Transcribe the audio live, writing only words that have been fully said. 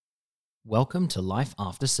Welcome to Life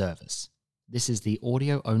After Service. This is the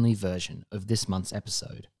audio-only version of this month's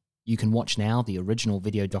episode. You can watch now the original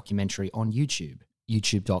video documentary on YouTube,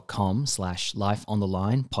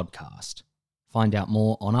 youtube.com/lifeontheline podcast. Find out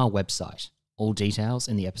more on our website, all details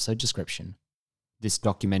in the episode description. This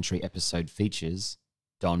documentary episode features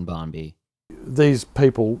Don Barnby. These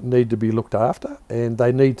people need to be looked after, and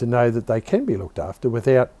they need to know that they can be looked after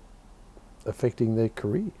without affecting their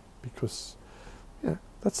career, because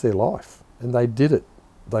that's their life, and they did it.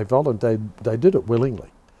 They volunteered. They did it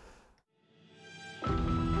willingly.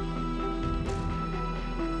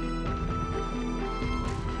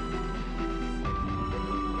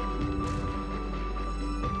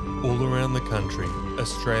 All around the country,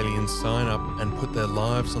 Australians sign up and put their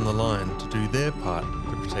lives on the line to do their part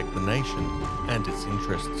to protect the nation and its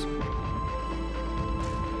interests.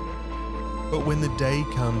 But when the day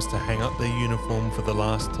comes to hang up their uniform for the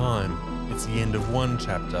last time, it's the end of one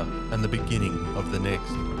chapter and the beginning of the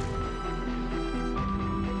next.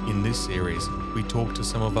 In this series, we talk to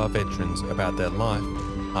some of our veterans about their life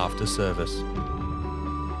after service.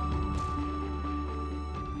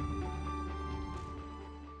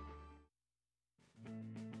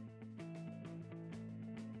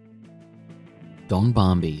 Don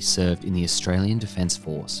Barnby served in the Australian Defence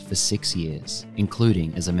Force for 6 years,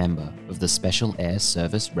 including as a member of the Special Air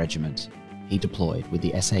Service Regiment. He deployed with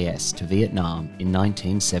the SAS to Vietnam in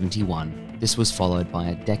 1971. This was followed by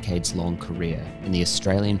a decades-long career in the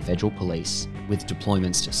Australian Federal Police, with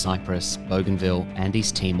deployments to Cyprus, Bougainville and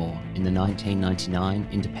East Timor in the 1999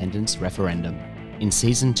 independence referendum. In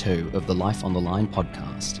Season 2 of the Life on the Line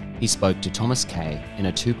podcast, he spoke to Thomas Kay in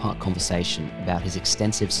a two-part conversation about his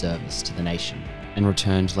extensive service to the nation, and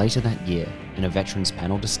returned later that year in a veterans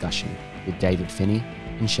panel discussion with David Finney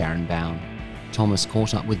and Sharon Bown. Thomas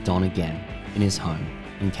caught up with Don again in his home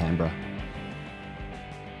in Canberra.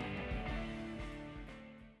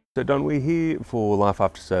 So Don, we're here for Life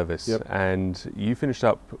After Service. Yep. And you finished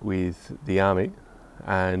up with the Army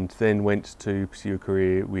and then went to pursue a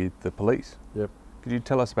career with the police. Yep. Could you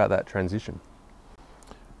tell us about that transition?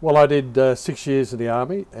 Well, I did 6 years in the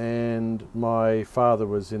Army, and my father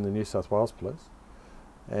was in the New South Wales Police,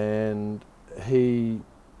 and having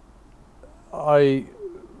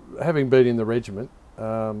been in the regiment,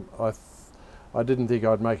 I didn't think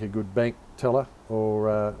I'd make a good bank teller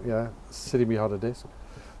or sitting behind a desk.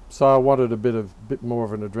 So I wanted a bit more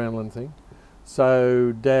of an adrenaline thing.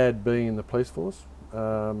 So Dad, being in the police force,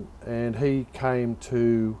 and he came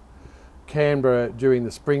to Canberra during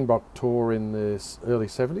the Springbok tour in the early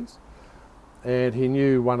 70s, and he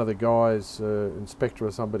knew one of the guys, inspector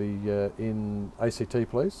or somebody in ACT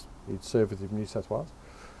Police. He'd served with him in New South Wales,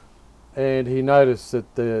 and he noticed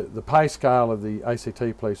that the pay scale of the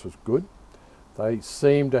ACT Police was good. They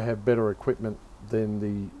seemed to have better equipment than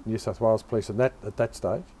the New South Wales Police at that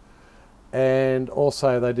stage, and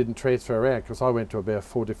also they didn't transfer around, because I went to about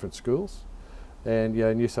 4 different schools, and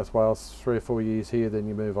New South Wales 3 or 4 years here, then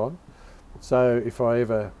you move on. So if I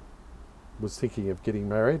ever was thinking of getting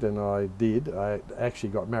married, and I did, I actually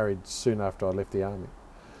got married soon after I left the Army.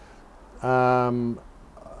 I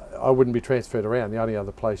wouldn't be transferred around. The only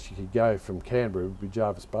other place you could go from Canberra would be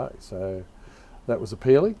Jervis Bay. So that was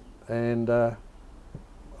appealing, and I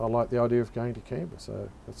liked the idea of going to Canberra. So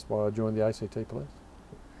that's why I joined the ACT Police.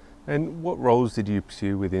 And what roles did you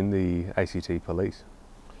pursue within the ACT Police?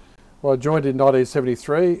 Well, I joined in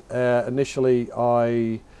 1973. Initially,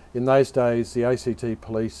 in those days, the ACT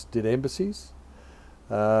Police did embassies.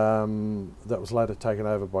 That was later taken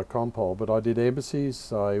over by Compol, but I did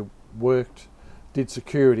embassies. I did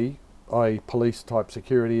security, police type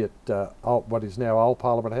security at what is now Old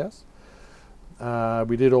Parliament House.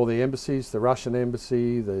 We did all the embassies, the Russian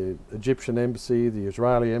embassy, the Egyptian embassy, the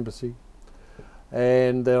Israeli embassy.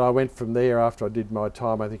 And then I went from there. After I did my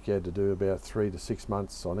time, I think you had to do about 3 to 6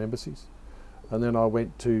 months on embassies. And then I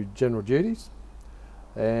went to general duties,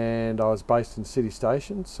 and I was based in City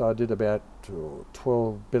Station, so I did about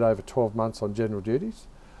 12 months on general duties,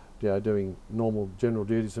 doing normal general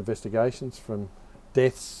duties investigations, from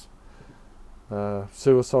deaths,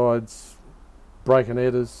 suicides, break and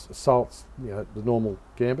enters, assaults, the normal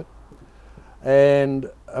gambit.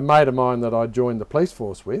 And a mate of mine that I joined the police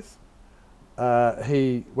force with,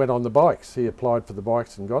 he went on the bikes. He applied for the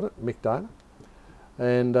bikes and got it, Mick Dana.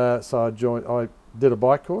 And so I did a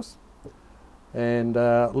bike course, and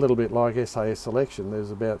a little bit like SAS selection,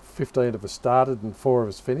 there's about 15 of us started and 4 of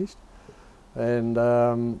us finished. And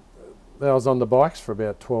I was on the bikes for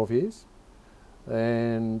about 12 years.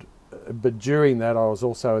 But during that, I was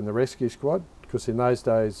also in the rescue squad, because in those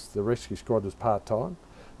days the rescue squad was part-time.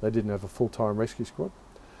 They didn't have a full-time rescue squad.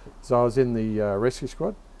 So I was in the rescue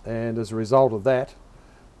squad. and as a result of that,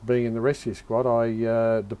 being in the rescue squad,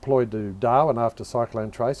 I deployed to Darwin after Cyclone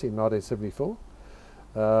Tracy in 1974.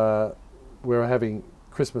 We were having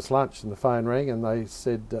Christmas lunch and the phone rang and they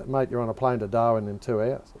said, mate, you're on a plane to Darwin in 2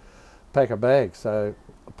 hours. Pack a bag. So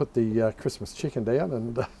I put the Christmas chicken down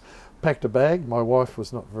and packed a bag. My wife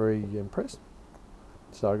was not very impressed.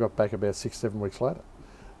 So I got back about 6-7 weeks later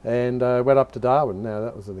and went up to Darwin. Now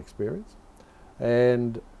that was an experience.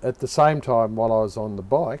 And at the same time, while I was on the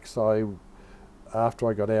bikes, after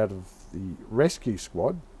I got out of the rescue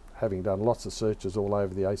squad, having done lots of searches all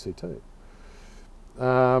over the ACT,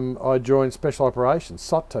 I joined Special Operations,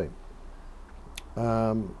 SOT team.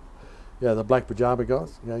 The black pyjama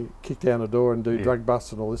guys, you kick down a door and do drug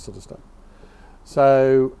busts and all this sort of stuff.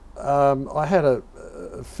 So I had a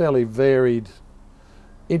fairly varied,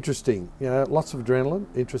 interesting, lots of adrenaline,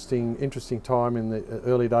 interesting time in the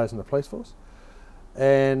early days in the police force.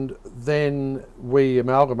 And then we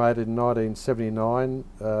amalgamated in 1979,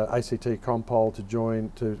 ACT Compol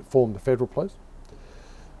to form the Federal Police.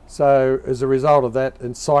 So as a result of that,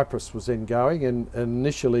 and Cyprus was then going, and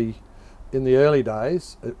initially in the early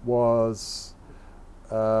days it was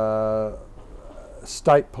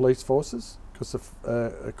state police forces, because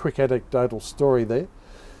a quick anecdotal story there.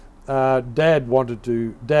 Dad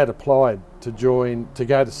applied to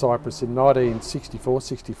go to Cyprus in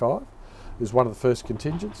 1964-65. It was one of the first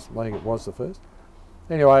contingents. I think it was the first.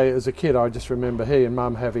 Anyway, as a kid, I just remember he and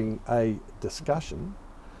Mum having a discussion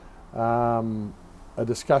in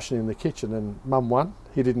the kitchen, and Mum won.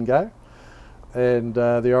 He didn't go, and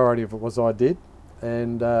the irony of it was I did.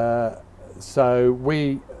 And so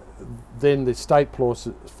the state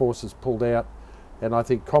forces pulled out, and I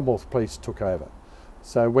think Commonwealth Police took over.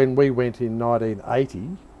 So when we went in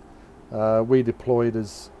 1980, we deployed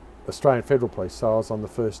as Australian Federal Police, so I was on the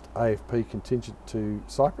first AFP contingent to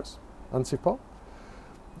Cyprus, UNCIPOL.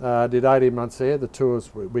 Did 18 months there. The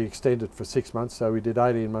tours we extended for 6 months, so we did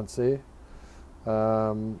 18 months there.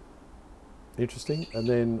 Interesting. And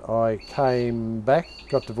then I came back,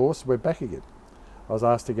 got divorced, went back again. I was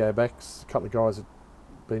asked to go back. A couple of guys had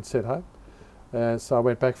been sent home, so I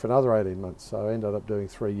went back for another 18 months. So I ended up doing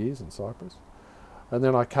 3 years in Cyprus, and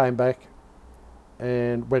then I came back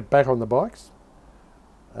and went back on the bikes.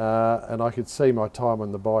 And I could see my time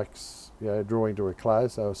on the bikes, drawing to a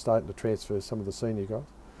close. So I was starting to transfer some of the senior guys.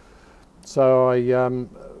 So I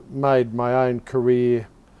made my own career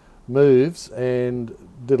moves and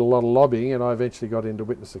did a lot of lobbying, and I eventually got into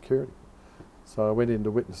witness security. So I went into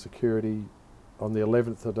witness security on the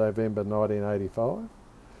 11th of November 1985.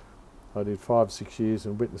 I did 5-6 years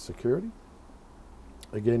in witness security.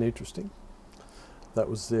 Again, interesting. That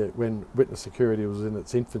was when witness security was in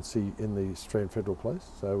its infancy in the Australian Federal Police,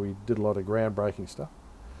 so we did a lot of groundbreaking stuff.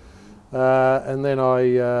 And then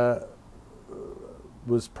I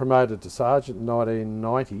was promoted to sergeant in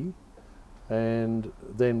 1990, and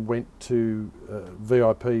then went to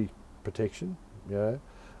VIP protection,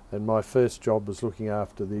 and my first job was looking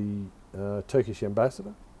after the Turkish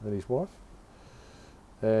ambassador and his wife,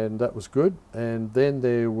 and that was good. And then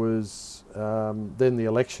there was then the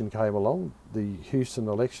election came along, the Houston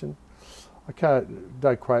election.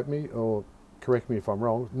 Don't quote me or correct me if I'm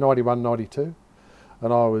wrong. 91, 92,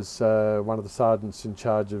 and I was one of the sergeants in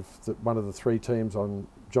charge of one of the 3 teams on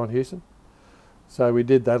John Hewson. So we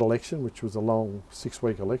did that election, which was a long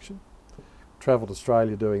 6-week election. Travelled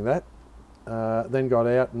Australia doing that. Then got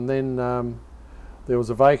out, and then there was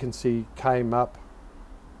a vacancy came up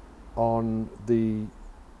on the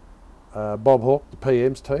Bob Hawke, the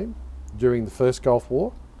PM's team, during the first Gulf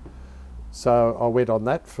War. So I went on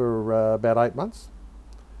that for about 8 months.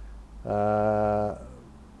 Had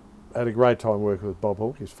a great time working with Bob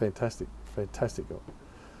Hawke. He was fantastic guy.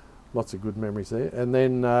 Lots of good memories there. And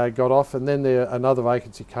then got off, and then another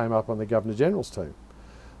vacancy came up on the Governor General's team.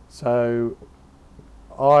 So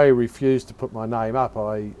I refused to put my name up.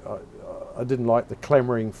 I didn't like the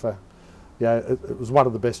clamouring for. It was one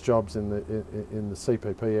of the best jobs in the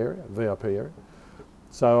CPP area, VIP area.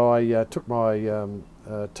 So I took my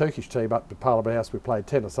Turkish team up to Parliament House. We played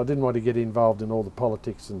tennis. I didn't want to get involved in all the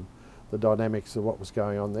politics and the dynamics of what was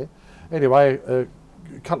going on there. Anyway, a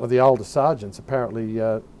couple of the older sergeants apparently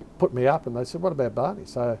put me up, and they said, "What about Barney?"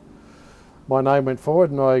 So my name went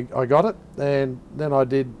forward, and I got it. And then I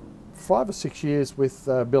did 5 or 6 years with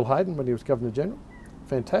Bill Hayden when he was Governor General.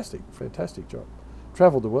 Fantastic job.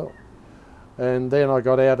 Travelled the world. And then I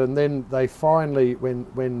got out, and then they finally,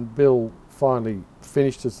 when Bill finally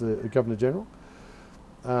finished as the Governor General,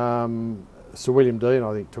 Sir William Dean,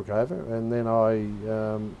 I think, took over, and then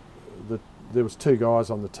there was 2 guys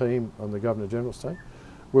on the team, on the Governor General's team.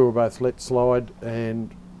 We were both let slide,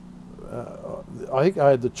 and I think I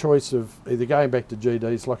had the choice of either going back to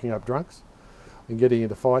GDs, locking up drunks, and getting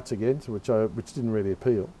into fights again, which didn't really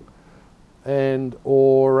appeal,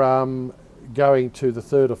 or going to the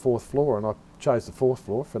 3rd or 4th floor, and I chose the 4th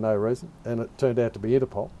floor for no reason, and it turned out to be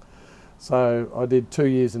Interpol. So I did 2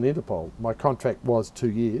 years in Interpol. My contract was 2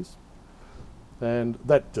 years, and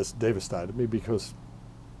that just devastated me because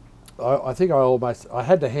I think I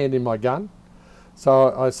had to hand in my gun.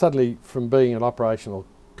 So I suddenly, from being an operational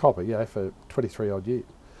copper, for 23 odd years,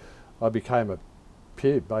 I became a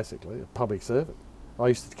pube, basically, a public servant. I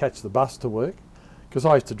used to catch the bus to work because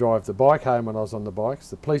I used to drive the bike home when I was on the bikes,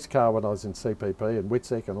 the police car when I was in CPP and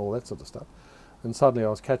WITSEC and all that sort of stuff. And suddenly I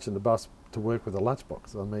was catching the bus to work with a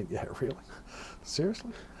lunchbox. I mean, yeah, really?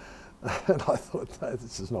 Seriously? And I thought, no,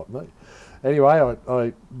 this is not me. Anyway,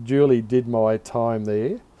 I duly did my time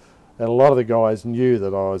there. And a lot of the guys knew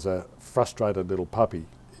that I was a frustrated little puppy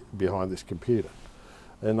behind this computer.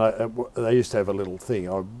 And they used to have a little thing.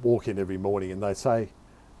 I'd walk in every morning and they'd say,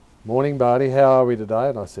 "Morning, Barney, how are we today?"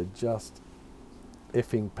 And I said, "Just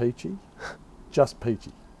effing peachy, just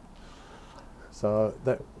peachy." So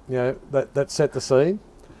that set the scene.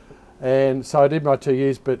 And so I did my 2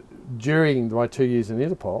 years, but during my 2 years in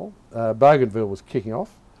Interpol, Bougainville was kicking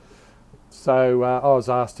off. So I was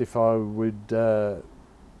asked if I would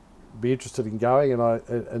be interested in going,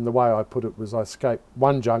 and the way I put it was I escaped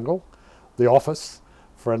one jungle, the office,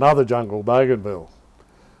 for another jungle, Bougainville.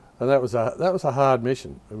 And that was a hard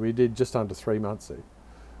mission. We did just under 3 months there.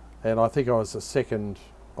 And I think I was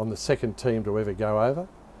on the second team to ever go over.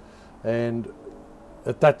 And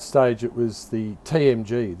at that stage it was the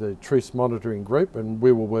TMG, the Truce Monitoring Group, and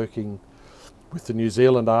we were working with the New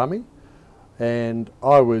Zealand Army. And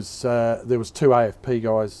there was 2 AFP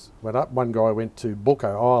guys went up. One guy went to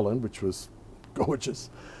Bucco Island, which was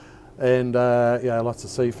gorgeous, and lots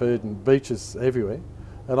of seafood and beaches everywhere.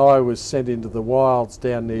 And I was sent into the wilds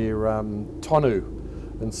down near Tonu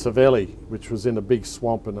and Savelli, which was in a big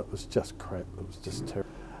swamp, and it was just crap. It was just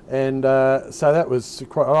terrible. And so that was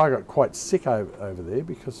I got quite sick over there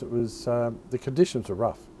because it was the conditions were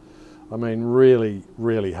rough. I mean, really,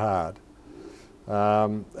 really hard.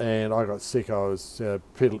 And I got sick. I was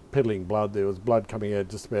piddling blood. There was blood coming out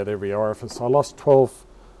just about every orifice. I lost 12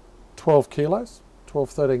 kilos,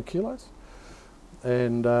 13 kilos,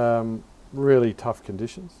 and really tough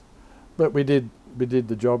conditions. But we did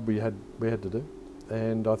the job we had to do.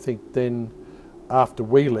 And I think then, after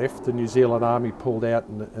we left, the New Zealand Army pulled out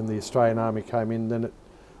and the Australian Army came in. Then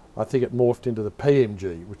I think it morphed into the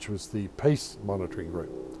PMG, which was the Peace Monitoring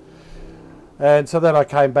Group. And so then I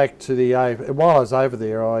came back to the AFP. While I was over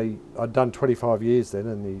there, I'd done 25 years then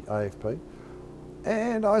in the AFP.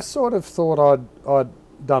 And I sort of thought I'd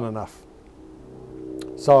done enough.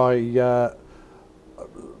 So I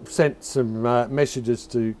sent some messages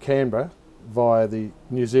to Canberra via the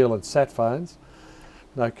New Zealand sat phones.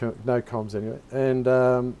 No comms anyway. And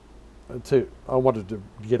I wanted to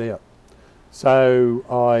get out. So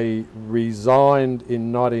I resigned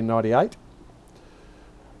in 1998.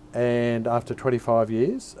 And after 25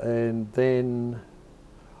 years, and then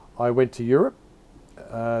I went to Europe,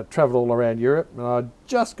 travelled all around Europe, and I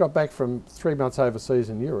just got back from 3 months overseas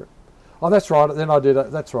in Europe. Oh, that's right, then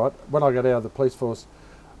that's right, when I got out of the police force,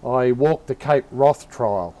 I walked the Cape Wrath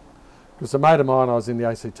trial, because a mate of mine, I was in the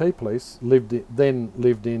ACT police, lived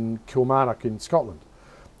in Kilmarnock in Scotland,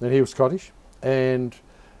 and he was Scottish, and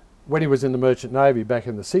when he was in the Merchant Navy back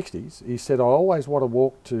in the 60s, he said, "I always want to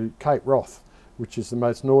walk to Cape Wrath," which is the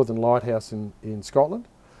most northern lighthouse in Scotland.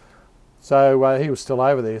 So he was still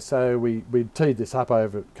over there, so we teed this up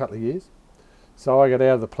over a couple of years. So I got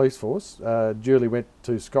out of the police force, duly went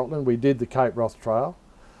to Scotland. We did the Cape Wrath Trail,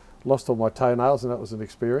 lost all my toenails, and that was an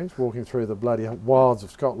experience, walking through the bloody wilds of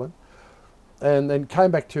Scotland. And then came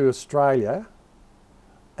back to Australia,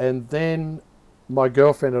 and then my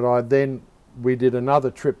girlfriend and I, we did another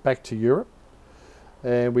trip back to Europe.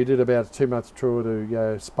 And we did about a 2-month tour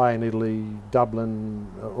to Spain, Italy, Dublin,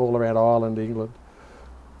 all around Ireland, England.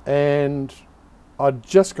 And I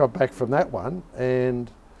just got back from that one, and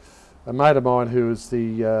a mate of mine who was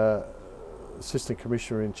the Assistant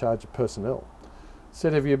Commissioner in charge of personnel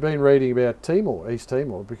said, "Have you been reading about Timor, East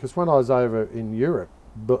Timor?" Because when I was over in Europe,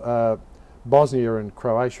 Bosnia and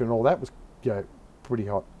Croatia and all that was pretty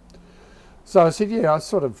hot. So I said, "Yeah, I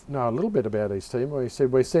sort of know a little bit about East Timor." He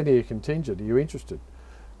said, "We're sending a contingent. Are you interested?"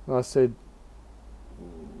 And I said,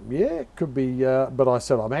 "Yeah, it could be," but I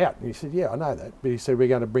said, "I'm out." And he said, "Yeah, I know that." But he said, "We're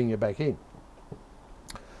going to bring you back in."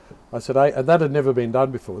 I said, and that had never been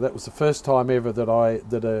done before. That was the first time ever that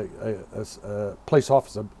a police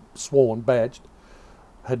officer, sworn, badged,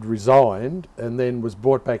 had resigned and then was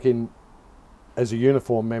brought back in as a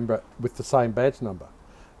uniform member with the same badge number.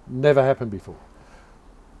 Never happened before.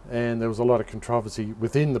 And there was a lot of controversy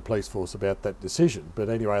within the police force about that decision. But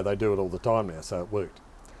anyway, they do it all the time now, so it worked.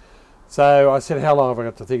 So I said, how long have I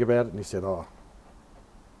got to think about it? And he said,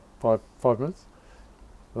 5 minutes.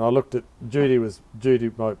 And I looked at Judy,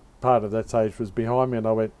 my partner of that stage, was behind me, and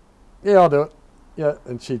I went, yeah, I'll do it. Yeah,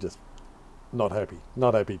 and she just, not happy,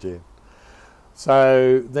 Jan.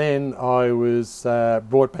 So then I was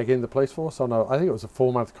brought back into the police force on I think it was a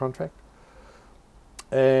 4-month contract.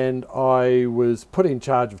 And I was put in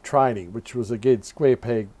charge of training, which was, again, square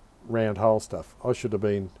peg, round hole stuff. I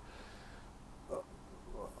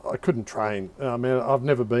couldn't train. I mean, I've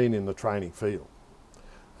never been in the training field.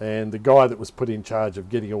 And the guy that was put in charge of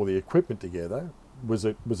getting all the equipment together was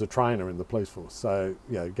a trainer in the police force. So,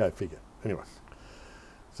 go figure. Anyway,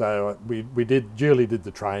 so Julie did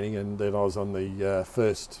the training, and then I was on the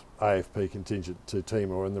first AFP contingent to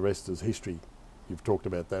Timor, and the rest is history. You've talked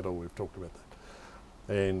about that, or we've talked about that.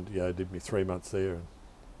 And, did me 3 months there, and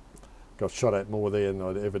got shot at more there than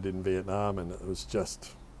I ever did in Vietnam, and it was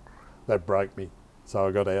just, that broke me. So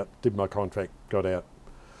I got out, did my contract, got out,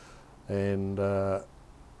 and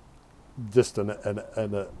just an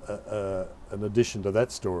addition to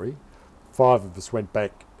that story, 5 of us went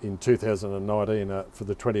back in 2019 for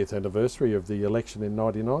the 20th anniversary of the election in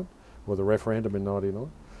 99, or the referendum in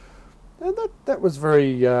 99. And that was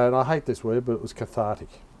very, and I hate this word, but it was cathartic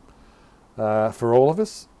for all of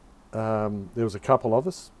us. There was a couple of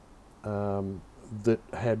us that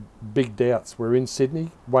had big doubts. We're in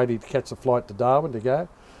Sydney, waiting to catch a flight to Darwin to go.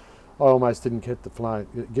 I almost didn't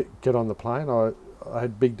get on the plane. I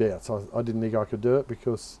had big doubts. I didn't think I could do it,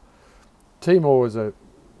 because Timor was a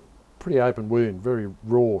pretty open wound, very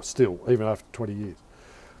raw still, even after 20 years.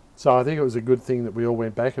 So I think it was a good thing that we all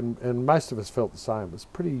went back, and most of us felt the same. It was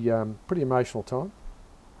pretty emotional time.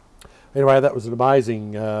 Anyway, that was an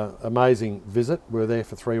amazing visit. We were there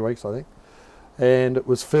for 3 weeks, I think. And it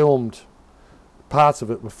was filmed, parts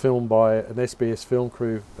of it were filmed by an SBS film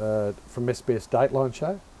crew from SBS Dateline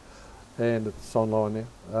show. And it's online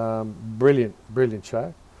now. Brilliant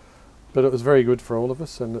show. But it was very good for all of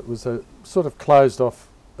us, and it was a sort of closed off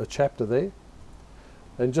a chapter there.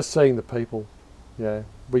 And just seeing the people,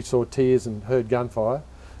 we saw tears and heard gunfire.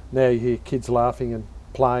 Now you hear kids laughing and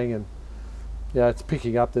playing, and it's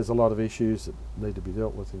picking up. There's a lot of issues that need to be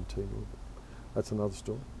dealt with in Timor. That's another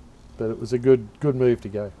story. But it was a good move to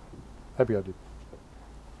go. Happy I did.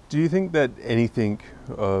 Do you think that any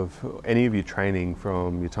of your training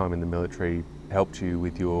from your time in the military helped you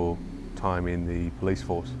with your time in the police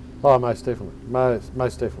force? Oh, most definitely.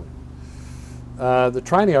 Most definitely. The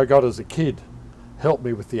training I got as a kid helped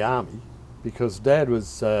me with the army, because Dad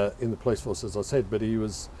was in the police force, as I said, but he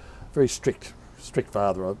was very strict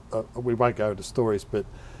father. We won't go into stories, but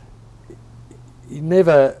he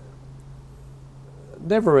never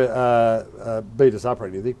beat us up or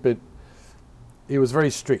anything, but he was very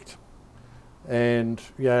strict. And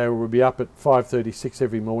we'd be up at 5:36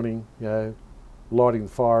 every morning, lighting the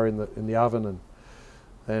fire in the oven,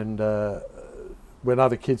 and when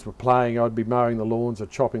other kids were playing, I'd be mowing the lawns or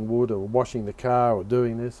chopping wood or washing the car or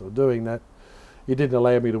doing this or doing that. He didn't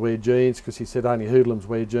allow me to wear jeans, because he said only hoodlums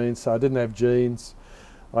wear jeans, so I didn't have jeans.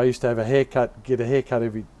 I used to have get a haircut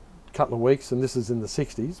every couple of weeks, and this is in the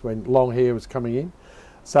 60s when long hair was coming in.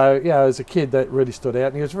 So as a kid, that really stood out,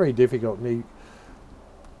 and he was very difficult, and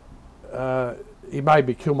he made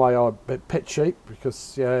me kill my old pet sheep,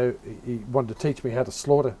 because he wanted to teach me how to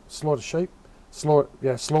slaughter sheep,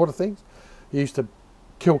 slaughter things. He used to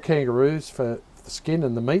kill kangaroos for the skin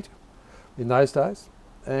and the meat in those days,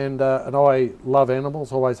 and I love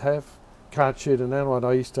animals, always have. Can't shoot an animal, and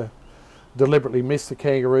I used to deliberately miss the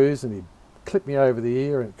kangaroos, and he'd clip me over the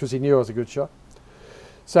ear, because he knew I was a good shot.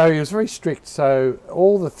 So he was very strict. So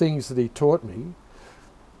all the things that he taught me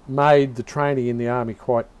made the training in the army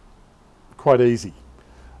quite easy.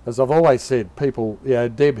 As I've always said, people,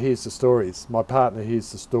 Deb hears the stories, my partner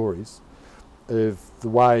hears the stories of the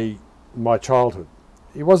way my childhood.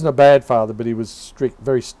 He wasn't a bad father, but he was strict,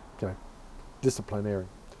 very disciplinarian.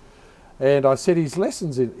 And I said his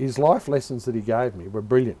life lessons that he gave me were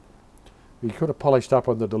brilliant. He could have polished up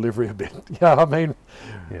on the delivery a bit.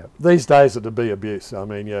 These days it'd be abuse.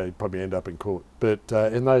 He'd probably end up in court. But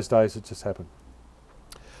in those days it just happened.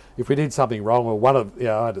 If we did something wrong, or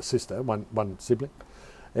I had a sister, one sibling,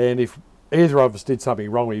 and if either of us did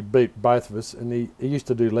something wrong, he beat both of us. And he used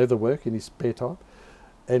to do leather work in his spare time,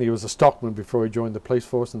 and he was a stockman before he joined the police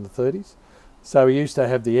force in the 30s. So he used to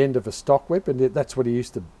have the end of a stock whip, and that's what he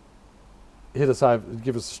used to hit us over,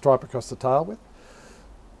 give us a stripe across the tail with.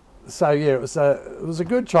 So it was a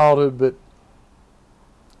good childhood, but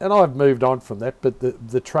and I've moved on from that, but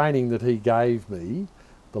the training that he gave me,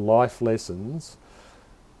 the life lessons,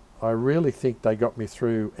 I really think they got me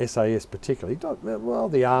through SAS particularly. Well,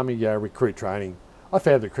 the Army recruit training, I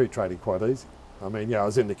found recruit training quite easy. I mean, I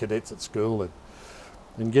was in the cadets at school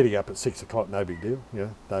and getting up at 6 o'clock, no big deal, no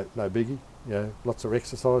biggie. Lots of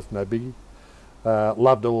exercise, no biggie.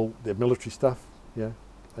 Loved all the military stuff,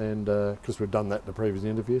 and because we've done that in the previous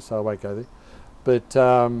interview, so I won't go there. But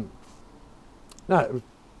no,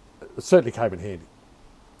 it certainly came in handy.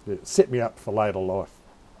 It set me up for later life.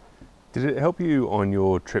 Did it help you on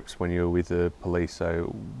your trips when you were with the police?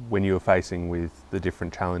 So when you were facing with the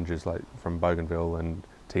different challenges, like from Bougainville and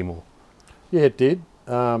Timor? Yeah, it did.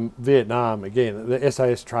 Vietnam, again, the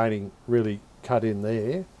SAS training really cut in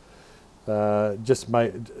there. Just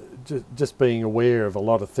being aware of a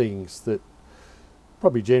lot of things that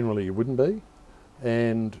probably generally you wouldn't be,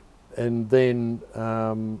 and then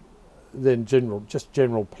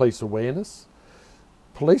general police awareness.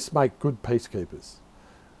 Police make good peacekeepers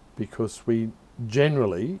because we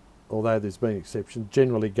generally, although there's been exceptions,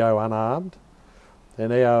 generally go unarmed,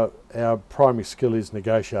 and our primary skill is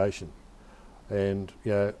negotiation, and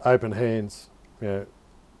open hands,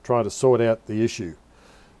 trying to sort out the issue.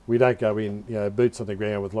 We don't go in, boots on the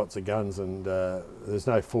ground with lots of guns, and there's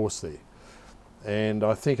no force there. And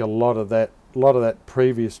I think a lot of that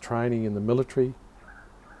previous training in the military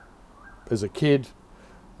as a kid,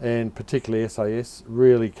 and particularly SAS,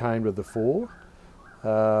 really came to the fore,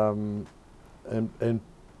 and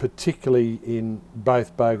particularly in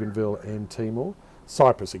both Bougainville and Timor.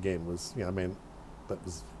 Cyprus again was, that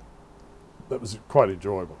was quite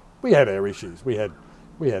enjoyable. We had our issues, we had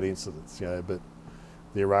incidents, but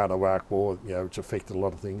the Iran-Iraq war, which affected a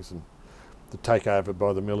lot of things, and the takeover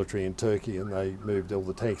by the military in Turkey, and they moved all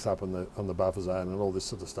the tanks up on the buffer zone and all this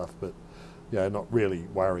sort of stuff, but not really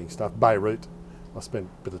worrying stuff. Beirut, I spent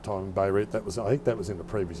a bit of time in Beirut. I think that was in the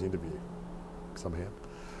previous interview somehow.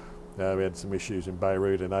 We had some issues in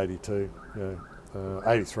Beirut in 83,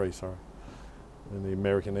 sorry, and the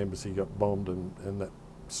American embassy got bombed, and that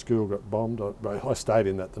school got bombed. I stayed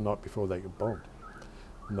in that the night before they got bombed,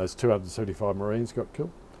 and those 275 Marines got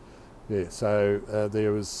killed. So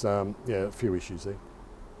there was a few issues there,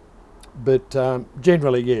 but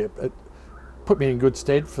generally, it put me in good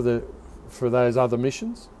stead for those other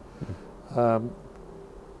missions.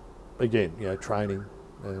 Again, training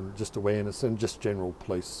and just awareness and just general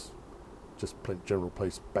police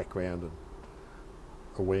background and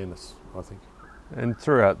awareness, I think. And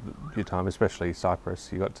throughout your time, especially Cyprus,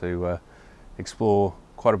 you got to explore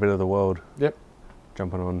quite a bit of the world. Yep.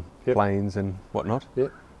 Jumping on planes and whatnot.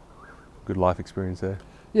 Yep. Good life experience there.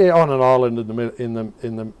 Yeah, on an island in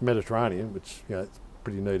the Mediterranean, which it's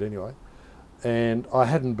pretty neat anyway. And I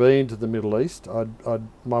hadn't been to the Middle East.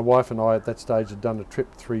 My wife and I at that stage had done a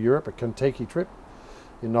trip through Europe, a Kentucky trip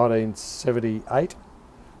in 1978.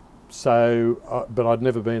 So, but I'd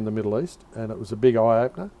never been in the Middle East, and it was a big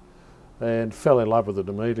eye-opener, and fell in love with it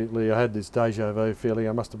immediately. I had this deja vu feeling.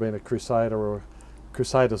 I must have been a crusader or a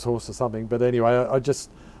crusader's horse or something. But anyway, I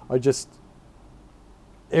just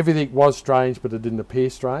everything was strange, but it didn't appear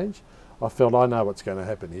strange. I felt, I know what's going to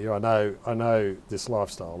happen here. I know this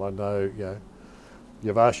lifestyle. I know,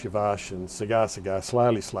 Yavash, and cigar,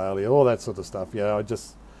 slowly, all that sort of stuff. I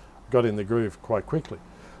just got in the groove quite quickly.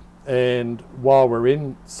 And while we're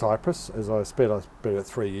in Cyprus, as I spent about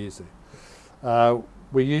 3 years there,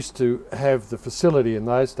 we used to have the facility in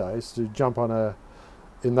those days to jump on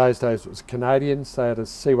in those days it was Canadians. They had a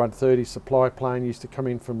C-130 supply plane used to come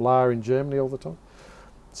in from Lahr in Germany all the time.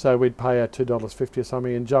 So we'd pay our $2.50 or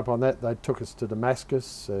something and jump on that. They took us to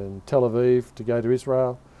Damascus and Tel Aviv to go to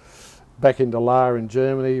Israel. Back into Lahr in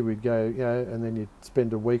Germany, we'd go, and then you'd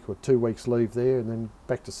spend a week or 2 weeks leave there, and then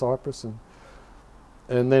back to Cyprus.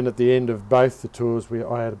 And then at the end of both the tours,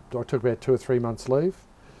 I took about 2 or 3 months leave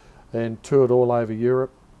and toured all over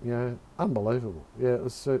Europe. Unbelievable. It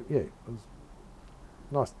was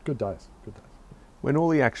nice, good days. When all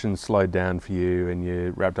the action slowed down for you and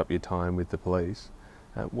you wrapped up your time with the police,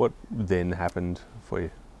 what then happened for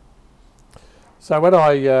you? So when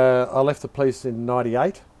I left the police in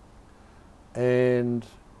 '98, and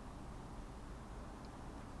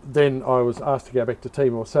then I was asked to go back to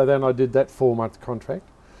Timor. So then I did that 4-month contract,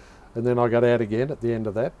 and then I got out again at the end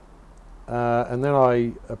of that. And then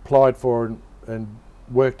I applied for and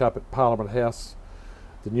worked up at Parliament House,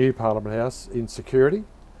 the new Parliament House, in security,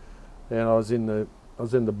 and I was in the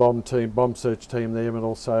bomb search team there, and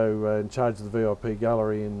also in charge of the VIP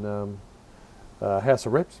gallery in House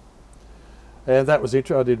of Reps. And that was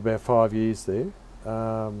interesting. I did about 5 years there.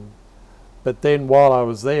 But then while I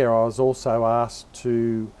was there, I was also asked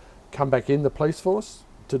to come back in the police force,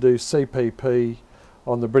 to do CPP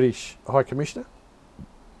on the British High Commissioner.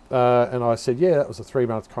 And I said, yeah, that was a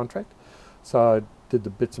 3-month contract. So I did the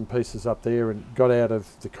bits and pieces up there and got out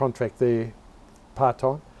of the contract there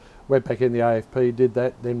part-time. Went back in the AFP, did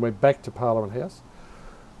that, then went back to Parliament House.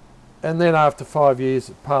 And then after 5 years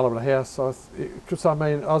at Parliament House, because I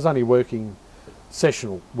was only working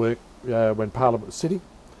sessional work when Parliament was sitting.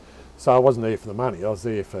 So I wasn't there for the money. I was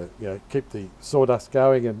there for, keep the sawdust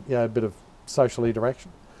going and, a bit of social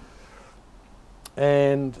interaction.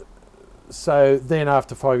 And so then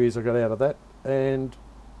after 5 years I got out of that. And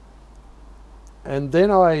then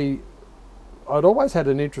I'd always had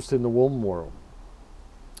an interest in the Wollum world.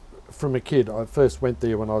 From a kid, I first went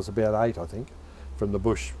there when I was about 8, I think, from the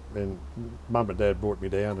bush. And Mum and Dad brought me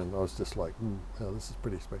down and I was just like, this is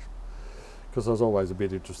pretty special. Because I was always a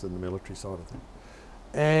bit interested in the military side of things.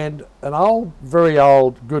 And an very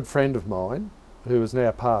old, good friend of mine, who is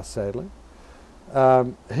now passed sadly,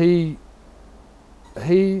 he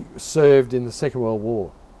served in the Second World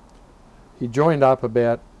War. He joined up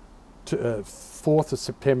about 4th of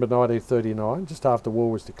September 1939, just after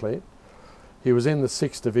war was declared. He was in the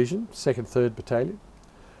 6th Division, 2nd, 3rd Battalion.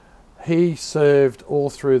 He served all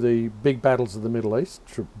through the big battles of the Middle East,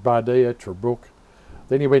 Bardia, Tobruk.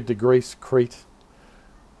 Then he went to Greece, Crete,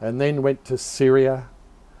 and then went to Syria.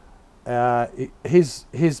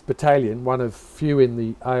 His battalion, one of few in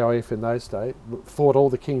the AIF in those days, fought all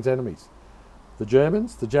the King's enemies. The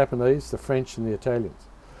Germans, the Japanese, the French and the Italians.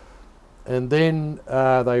 And then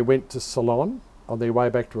they went to Ceylon on their way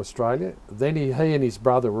back to Australia. Then he and his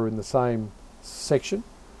brother were in the same section,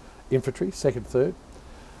 infantry, 2nd, 3rd.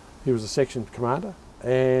 He was a section commander.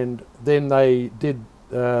 And then they did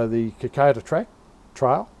the Kokoda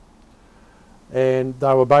Trail. And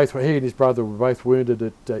he and his brother were both wounded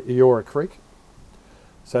at Eora Creek.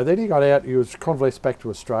 So then he got out, he was convalesced back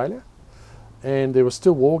to Australia. And there was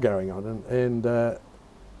still war going on. And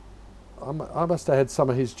I must have had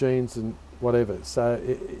some of his genes and whatever. So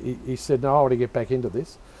he said, no, I want to get back into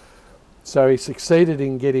this. So he succeeded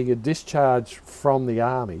in getting a discharge from the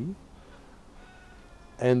army.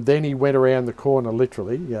 And then he went around the corner,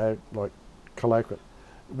 literally, like colloquial.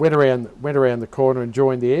 Went around the corner and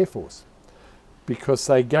joined the Air Force because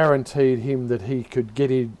they guaranteed him that he could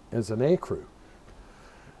get in as an aircrew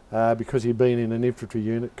because he'd been in an infantry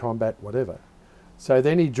unit, combat, whatever. So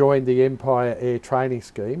then he joined the Empire Air Training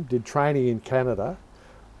Scheme, did training in Canada,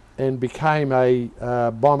 and became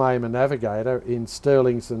a bomb aimer navigator in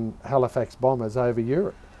Stirling's and Halifax bombers over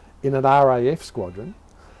Europe in an RAF squadron.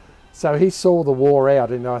 So he saw the war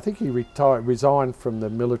out, and I think he resigned from the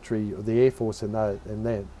military, or the Air Force in that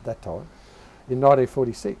time, in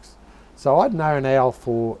 1946. So I'd known Al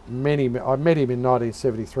for I met him in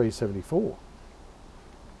 1973, 74.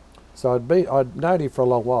 So I'd known him for a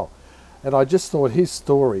long while. And I just thought his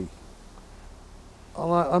story,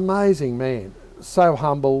 amazing man, so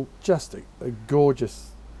humble, just a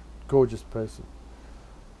gorgeous, gorgeous person.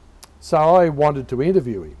 So I wanted to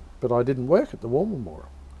interview him, but I didn't work at the War Memorial.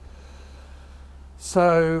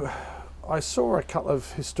 So I saw a couple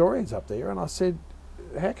of historians up there and I said,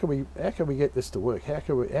 how can we get this to work?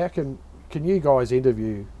 Can you guys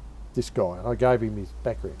interview this guy? And I gave him his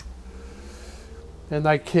background. And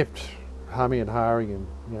they kept humming and hawing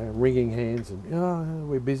and wringing hands and,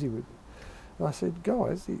 we're busy with it. And I said,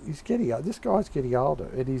 guys, this guy's getting older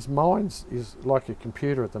and his mind is like a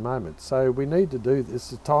computer at the moment. So we need to do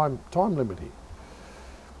this, a time limit here.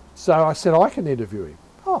 So I said, I can interview him.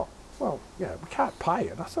 Oh, well, we can't pay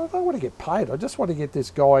it. I said, I don't want to get paid. I just want to get this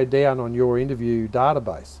guy down on your interview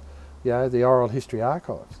database, the Oral History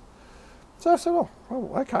Archives. So I said, oh,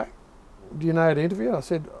 okay. Do you know how to interview? I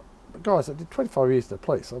said, guys, I did 25 years in the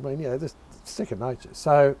police. I mean, this second nature.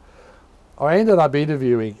 So I ended up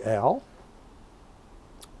interviewing Al,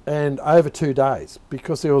 and over 2 days,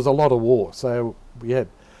 because there was a lot of war. So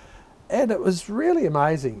and it was really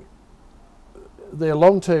amazing. Their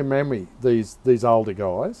long-term memory, these older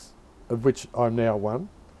guys, of which I'm now one,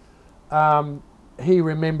 he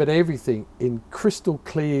remembered everything in crystal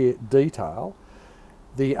clear detail.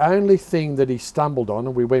 The only thing that he stumbled on,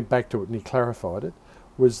 and we went back to it and he clarified it,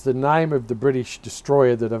 was the name of the British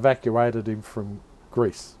destroyer that evacuated him from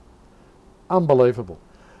Greece. Unbelievable.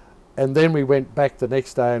 And then we went back the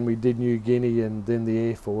next day and we did New Guinea and then the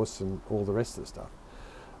Air Force and all the rest of the stuff.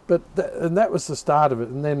 But that was the start of it.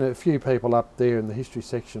 And then a few people up there in the history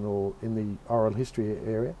section or in the oral history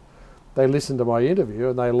area, they listened to my interview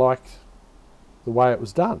and they liked the way it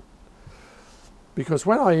was done. Because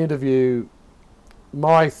when I interview,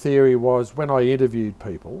 my theory was when I interviewed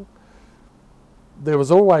people, there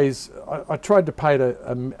was always, I tried to paint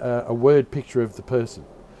a word picture of the person.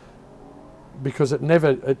 because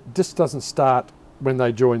it just doesn't start when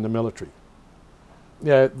they join the military.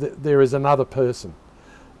 There is another person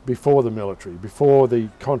before the military, before the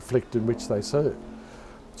conflict in which they serve.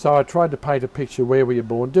 So I tried to paint a picture: where were you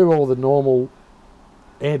born? Do all the normal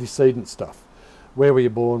antecedent stuff. Where were you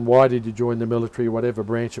born? Why did you join the military? Whatever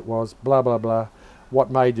branch it was, blah, blah, blah. What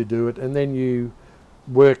made you do it? And then you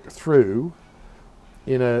work through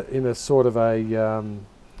in a sort of a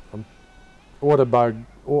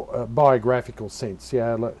biographical sense.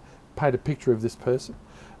 Paint a picture of this person.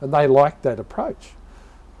 And they liked that approach.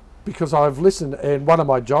 Because I've listened, and one of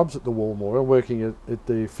my jobs at the War Memorial, working at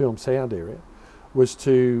the film sound area, was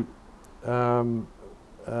to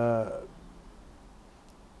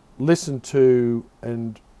listen to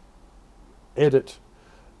and edit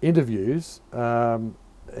interviews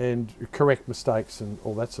and correct mistakes and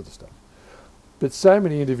all that sort of stuff. But so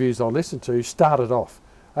many interviews I listened to started off,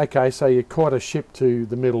 okay, so you caught a ship to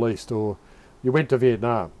the Middle East, or you went to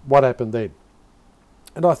Vietnam. What happened then?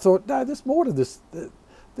 And I thought, no, there's more to this.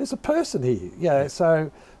 There's a person here.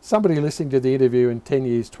 So somebody listening to the interview in 10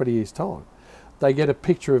 years, 20 years' time, they get a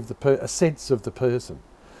picture of a sense of the person.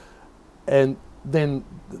 And then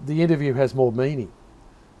the interview has more meaning,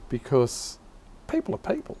 because people are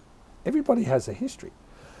people. Everybody has a history.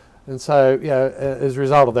 And so, as a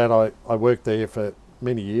result of that, I worked there for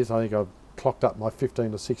many years. I think I've clocked up my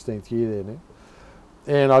 15th or 16th year there now.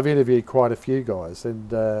 And I've interviewed quite a few guys, and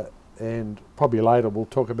probably later we'll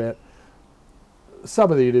talk about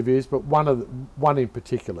some of the interviews, but one in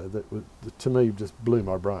particular that to me just blew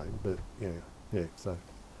my brain. But so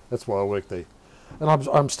that's why I worked there, and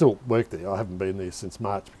I'm still work there. I haven't been there since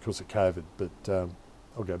March because of COVID, but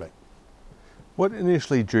I'll go back. What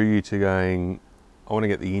initially drew you to going, I want to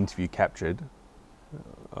get the interview captured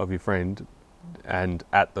of your friend and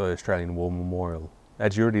at the Australian War Memorial?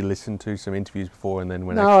 Had you already listened to some interviews before and then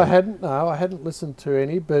went? I hadn't listened to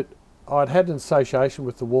any, but I'd had an association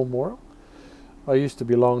with the War Memorial. I used to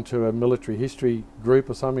belong to a military history group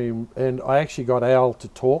or something, and I actually got Al to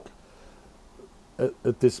talk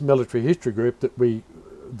at this military history group that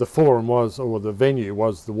the forum was, or the venue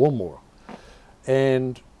was, the War Memorial.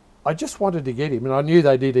 And I just wanted to get him, and I knew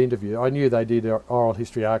they did interview. I knew they did oral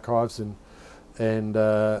history archives, and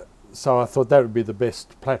so I thought that would be the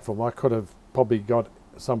best platform. I could have probably got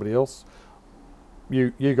somebody else.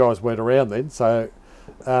 You guys weren't around then, so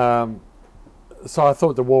I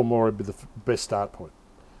thought the War Memorial would be the best start point.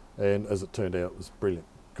 And as it turned out, it was brilliant,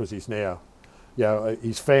 because he's now,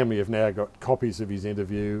 his family have now got copies of his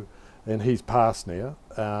interview, and he's passed now,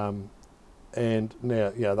 and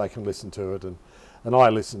now they can listen to it, and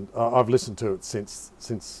I've listened to it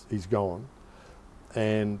since he's gone,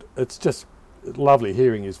 and it's just lovely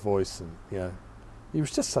hearing his voice, and he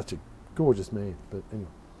was just such a gorgeous man. But anyway.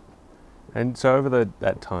 And so over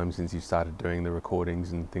that time since you started doing the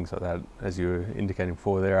recordings and things like that, as you were indicating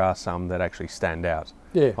before, there are some that actually stand out.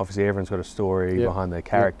 Yeah. Obviously everyone's got a story behind their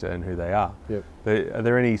character and who they are. Yeah. But are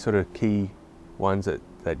there any sort of key ones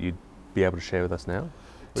that you'd be able to share with us now?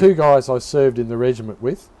 Two guys I served in the regiment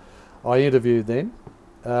with, I interviewed then.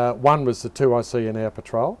 One was the 2IC in our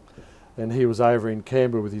patrol, and he was over in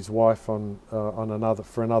Canberra with his wife for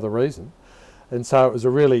another reason. And so it was a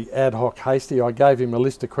really ad hoc, hasty. I gave him a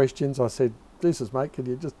list of questions. I said, "Jesus, mate, can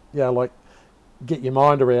you just, get your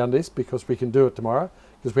mind around this, because we can do it tomorrow."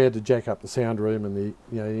 Because we had to jack up the sound room and the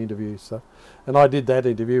interview stuff. And I did that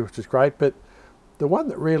interview, which was great. But the one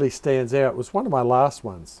that really stands out was one of my last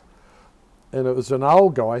ones. And it was an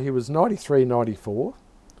old guy. He was 93, 94.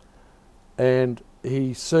 And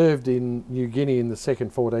he served in New Guinea in the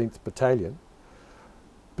 2nd 14th Battalion.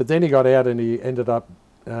 But then he got out and he ended up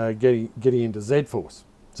getting into Z Force,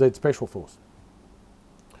 Z Special Force.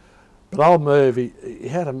 But old Merv, he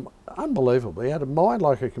had unbelievable. He had a mind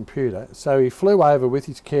like a computer. So he flew over with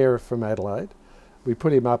his carer from Adelaide. We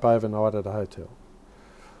put him up overnight at a hotel.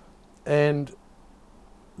 And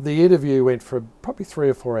the interview went for probably 3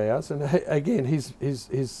 or 4 hours. And again,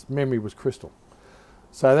 his memory was crystal.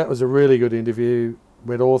 So that was a really good interview.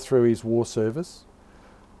 Went all through his war service.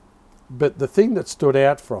 But the thing that stood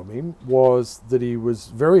out from him was that he was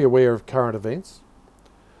very aware of current events.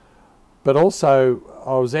 But also,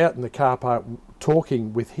 I was out in the car park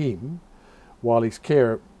talking with him while his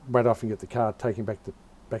carer went off and get the car, take him back to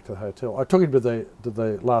the hotel. I took him to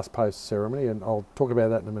the last post ceremony, and I'll talk about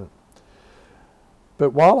that in a minute.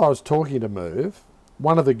 But while I was talking to Merv,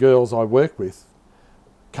 one of the girls I work with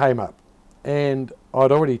came up, and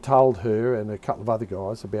I'd already told her and a couple of other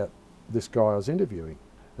guys about this guy I was interviewing,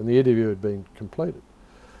 and the interview had been completed.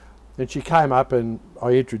 And she came up, and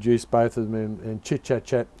I introduced both of them and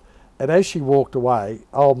chit-chat. And as she walked away,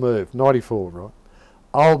 old Merv, 94, right?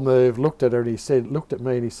 old Merv looked at her and looked at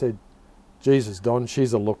me and he said, "Jesus, Don,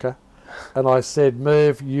 she's a looker." And I said,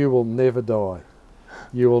 "Merv, you will never die.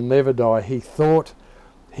 You will never die." He thought,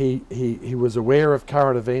 he was aware of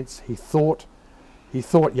current events. He thought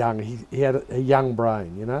young. He had a young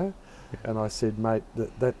brain, you know. Yeah. And I said, "Mate,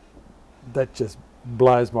 that just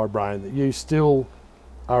blows my brain that you still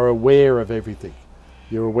are aware of everything.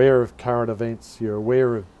 You're aware of current events. You're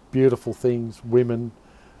aware of beautiful things, women,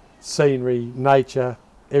 scenery, nature,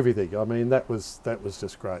 everything." I mean, that was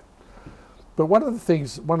just great. But one of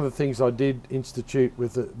the things I did institute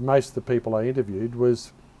with most of the people I interviewed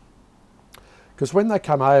was, because when they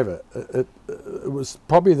come over, it was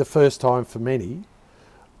probably the first time for many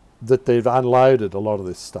that they've unloaded a lot of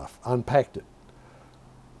this stuff, unpacked it.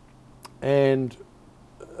 And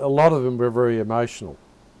a lot of them were very emotional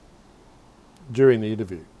during the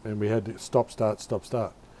interview, and we had to stop,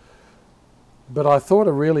 start. But I thought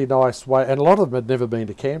a really nice way, and a lot of them had never been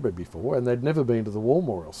to Canberra before, and they'd never been to the War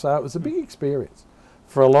Memorial, so it was a big experience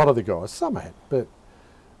for a lot of the guys. Some had, but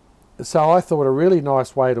so I thought a really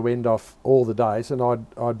nice way to end off all the days, and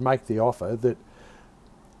I'd make the offer that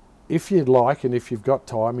if you'd like, and if you've got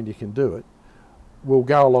time and you can do it, we'll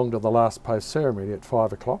go along to the last post ceremony at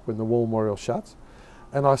 5 o'clock when the War Memorial shuts.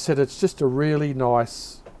 And I said it's just a really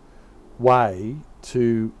nice way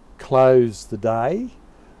to close the day.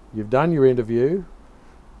 You've done your interview,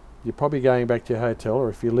 you're probably going back to your hotel, or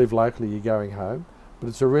if you live locally, you're going home. But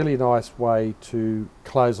it's a really nice way to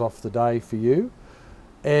close off the day for you.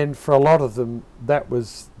 And for a lot of them, that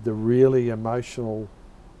was the really emotional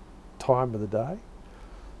time of the day.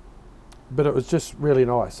 But it was just really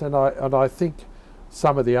nice. And I think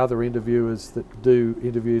some of the other interviewers that do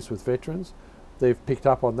interviews with veterans, they've picked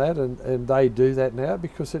up on that, and they do that now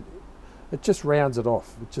because it just rounds it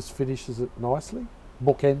off. It just finishes it nicely,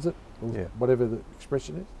 bookends it, or Yeah. whatever the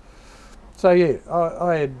expression is. So yeah,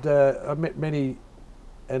 I met many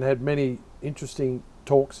and had many interesting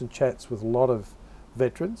talks and chats with a lot of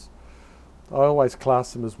veterans. I always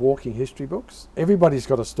class them as walking history books. Everybody's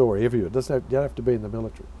got a story everywhere. You don't have to be in the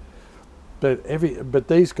military. But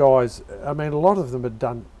these guys, I mean, a lot of them had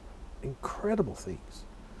done incredible things.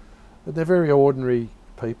 But they're very ordinary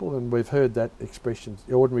people, and we've heard that expression,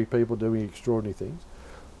 ordinary people doing extraordinary things.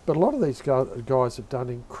 But a lot of these guys have done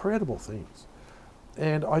incredible things.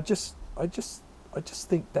 And I just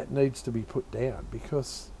think that needs to be put down,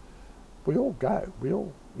 because we all go,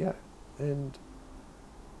 and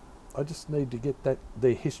I just need to get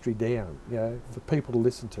their history down, for people to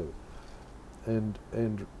listen to, and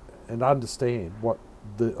understand what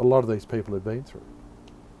a lot of these people have been through.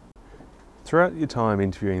 Throughout your time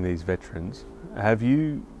interviewing these veterans, have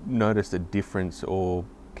you noticed a difference or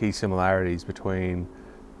key similarities between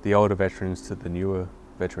the older veterans to the newer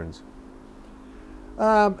veterans?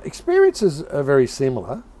 Experiences are very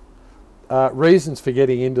similar. Reasons for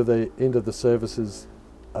getting into the services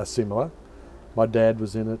are similar. My dad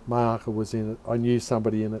was in it, my uncle was in it, I knew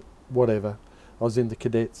somebody in it, whatever. I was in the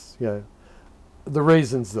cadets, The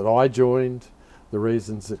reasons that I joined, the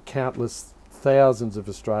reasons that countless thousands of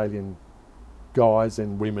Australian guys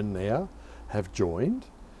and women now have joined.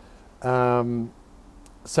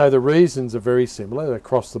 So the reasons are very similar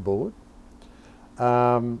across the board.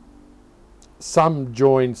 Some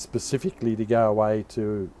joined specifically to go away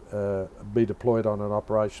to be deployed in an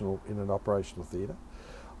operational theatre.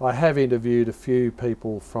 I have interviewed a few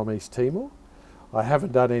people from East Timor. I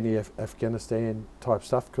haven't done any Afghanistan type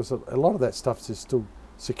stuff because a lot of that stuff is still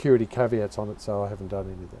security caveats on it, so I haven't done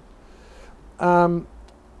any of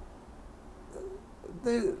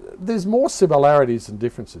that. There's more similarities than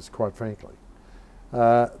differences, quite frankly.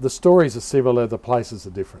 The stories are similar, the places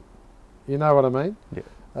are different. You know what I mean?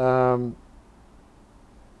 Yeah.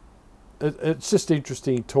 It's just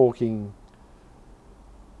interesting talking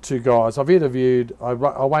to guys. I've interviewed, I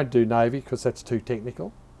won't do Navy because that's too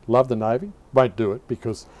technical. Love the Navy, won't do it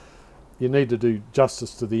because you need to do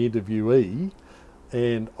justice to the interviewee,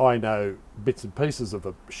 and I know bits and pieces of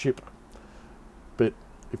a ship, but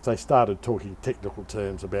if they started talking technical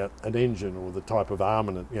terms about an engine or the type of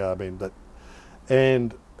armament,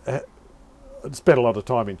 and I spent a lot of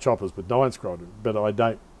time in choppers with 9 Squadron, but I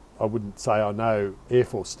wouldn't say I know Air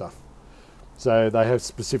Force stuff. So they have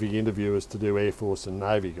specific interviewers to do Air Force and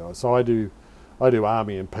Navy guys. So I do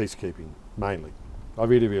Army and peacekeeping mainly.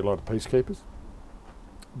 I've interviewed a lot of peacekeepers.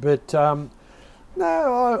 But no,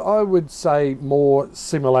 I would say more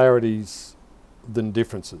similarities than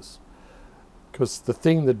differences. Because the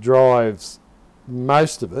thing that drives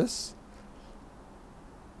most of us,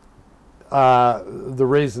 the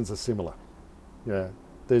reasons are similar.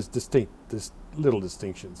 There's little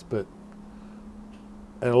distinctions, but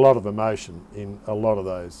and a lot of emotion in a lot of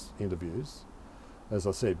those interviews, as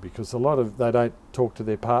I said, because they don't talk to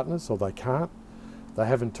their partners, or they can't. They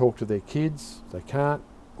haven't talked to their kids, they can't,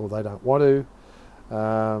 or they don't want to.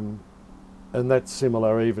 And that's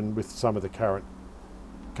similar even with some of the current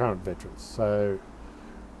veterans. So,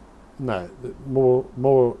 no,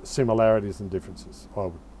 more similarities than differences,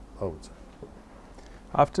 I would say.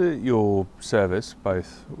 After your service,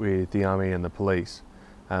 both with the Army and the police,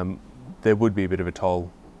 there would be a bit of a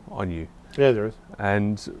toll on you. Yeah, there is.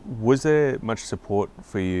 And was there much support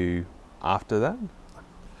for you after that?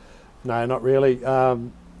 No, not really. There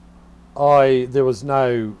was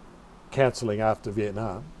no counselling after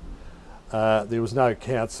Vietnam. There was no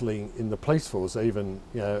counselling in the police force, even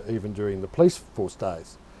during the police force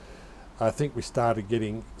days. I think we started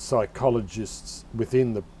getting psychologists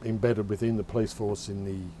embedded within the police force in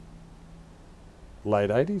the mid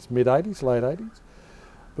 80s, late 80s.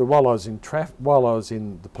 But while I was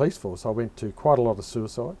in the police force, I went to quite a lot of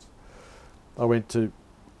suicides. I went to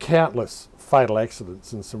countless fatal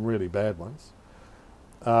accidents and some really bad ones.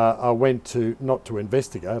 I went to, not to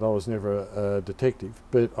investigate, I was never a detective,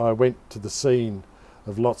 but I went to the scene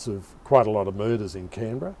of quite a lot of murders in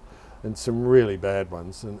Canberra, and some really bad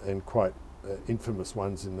ones and quite infamous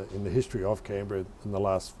ones in the history of Canberra in the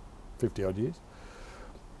last 50 odd years.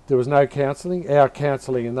 There was no counselling. Our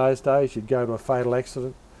counselling in those days, you'd go to a fatal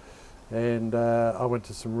accident, and I went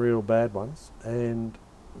to some real bad ones, and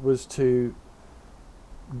was to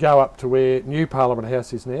go up to where New Parliament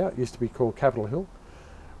House is now. It used to be called Capitol Hill,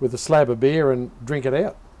 with a slab of beer and drink it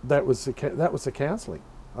out. That was the counselling.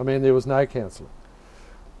 I mean, there was no counselling.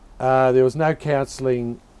 There was no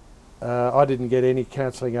counselling. I didn't get any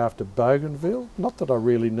counselling after Bougainville. Not that I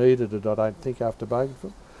really needed it, I don't think, after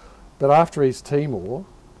Bougainville. But after East Timor,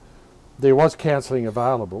 there was counselling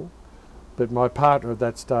available. But my partner at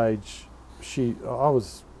that stage, I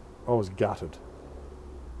was gutted.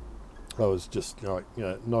 I was just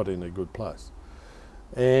not in a good place.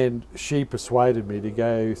 And she persuaded me to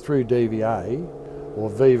go through DVA or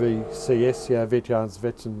VVCS,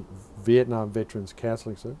 Vietnam Veterans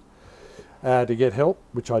Counselling Service, to get help,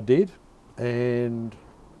 which I did. And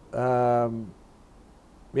from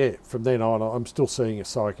then on, I'm still seeing a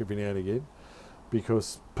psych every now and again,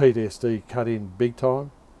 because PTSD cut in big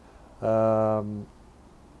time.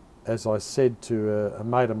 As I said to a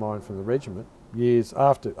mate of mine from the regiment, years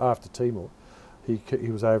after Timor, he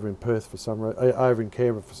was over in Perth over in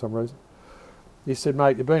Canberra for some reason. He said,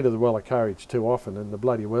 "Mate, you've been to the Well of Courage too often, and the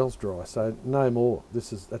bloody well's dry. So no more.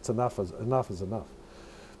 That's enough. Enough is enough."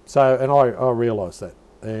 So, and I realised that,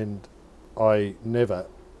 and I never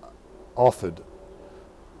offered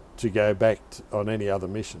to go back on any other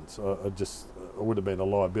missions. I would have been a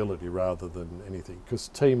liability rather than anything, because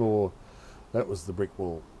Timor, that was the brick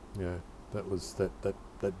wall.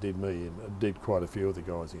 That did me, and it did quite a few of the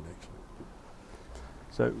guys in, actually.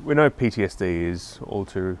 So we know PTSD is all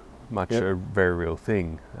too much a very real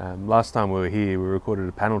thing. Last time we were here, we recorded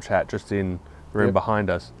a panel chat just in the room behind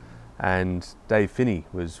us, and Dave Finney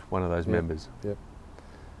was one of those members. Yep.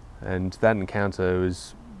 And that encounter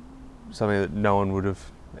was something that no one would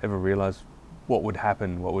have ever realised what would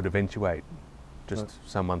happen, what would eventuate, just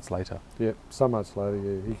some months later. Yep, some months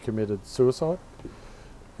later, he committed suicide.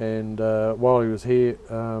 And while he was here,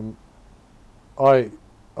 I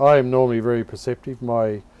am normally very perceptive.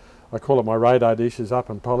 I call it my radar dish is up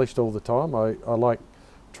and polished all the time. I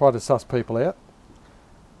try to suss people out.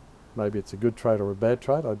 Maybe it's a good trait or a bad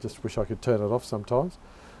trait. I just wish I could turn it off sometimes.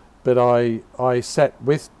 But I sat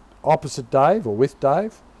opposite Dave, or with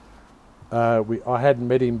Dave. I hadn't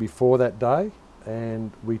met him before that day,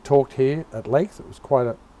 and we talked here at length. It was quite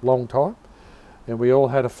a long time, and we all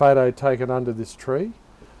had a photo taken under this tree.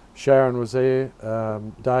 Sharon was there,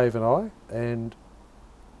 Dave and I, and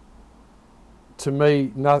to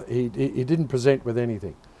me, he didn't present with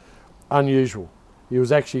anything unusual. He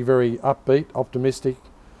was actually very upbeat, optimistic,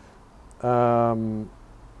 and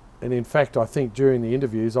in fact, I think during the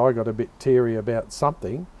interviews I got a bit teary about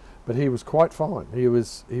something, but he was quite fine. He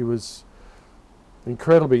was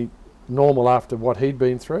incredibly normal after what he'd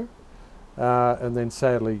been through, and then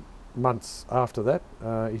sadly, months after that,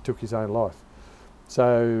 he took his own life.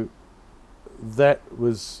 So that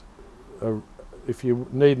was, if you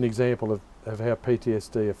need an example of how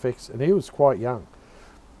PTSD affects, and he was quite young.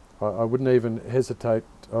 I wouldn't even hesitate,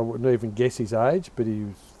 I wouldn't even guess his age, but he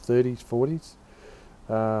was 30s, 40s.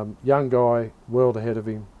 Young guy, world ahead of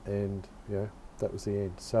him, and that was the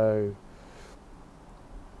end. So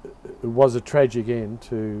it was a tragic end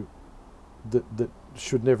that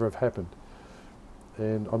should never have happened.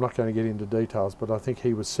 And I'm not going to get into details, but I think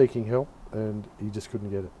he was seeking help and he just couldn't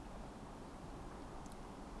get it.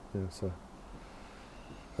 You know, so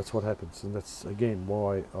that's what happens, and that's again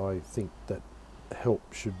why I think that help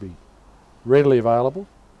should be readily available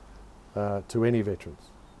to any veterans,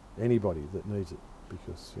 anybody that needs it,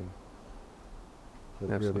 because it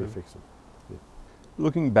really affects them. Yeah.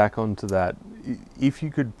 Looking back onto that, if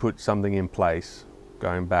you could put something in place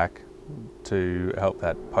going back to help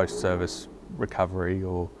that post-service recovery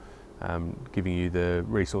or giving you the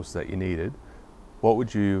resources that you needed, what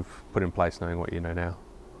would you have put in place knowing what you know now?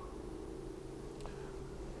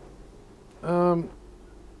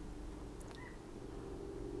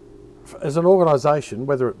 As an organisation,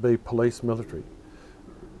 whether it be police, military,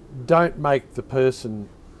 don't make the person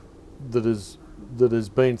that has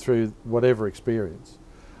been through whatever experience,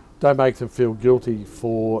 don't make them feel guilty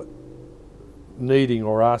for needing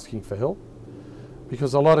or asking for help,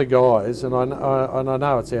 because a lot of guys, and I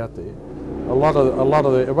know it's out there, a lot of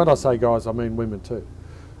the, when I say guys, I mean women too.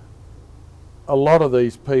 A lot of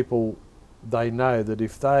these people, they know that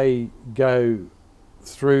if they go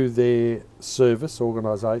through their service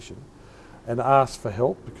organisation and ask for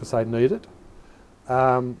help because they need it,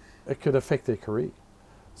 it could affect their career.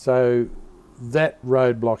 So that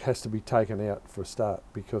roadblock has to be taken out for a start,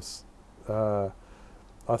 because I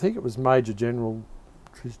think it was Major General,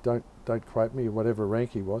 don't quote me, or whatever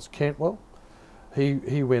rank he was, Cantwell.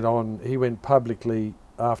 He went publicly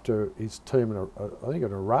after his term in, I think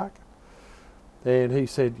in Iraq, and he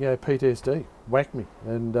said, PTSD, whack me,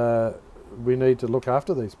 and we need to look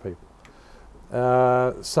after these people.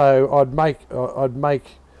 So I'd make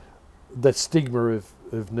that stigma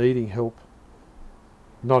of needing help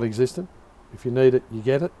not existent. If you need it, you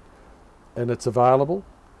get it, and it's available,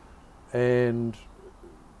 and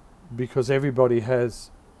because everybody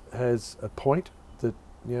has a point that,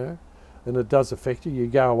 and it does affect you. You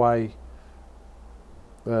go away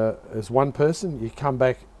as one person, you come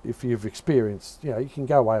back, if you've experienced, you can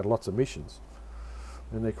go away on lots of missions,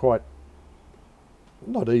 and they're quite,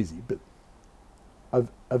 not easy, but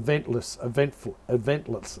eventless,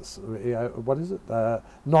 what is it?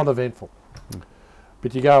 Not eventful.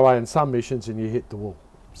 But you go away on some missions and you hit the wall.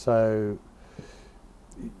 So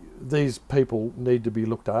these people need to be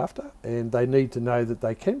looked after, and they need to know that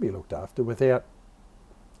they can be looked after without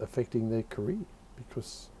affecting their career,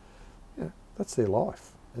 because that's their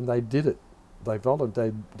life, and they did it. They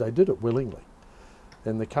did it willingly,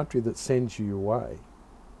 and the country that sends you away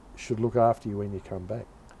should look after you when you come back.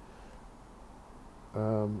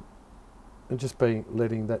 And just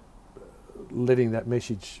letting that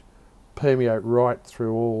message permeate right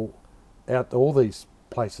through all these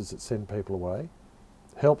places that send people away.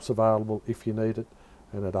 Help's available if you need it,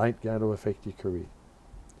 and it ain't going to affect your career.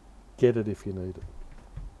 Get it if you need it.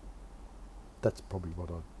 That's probably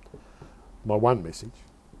my one message.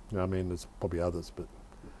 I mean, there's probably others, but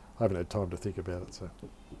I haven't had time to think about it. So,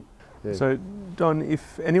 yeah. So, Don,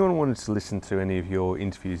 if anyone wanted to listen to any of your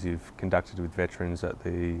interviews you've conducted with veterans at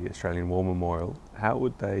the Australian War Memorial, how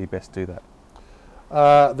would they best do that?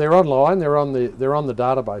 They're online. They're on the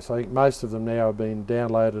database. I think most of them now have been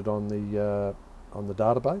downloaded on the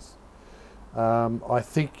database. I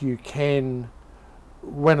think you can,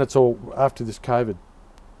 when it's all after this COVID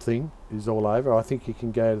thing is all over, I think you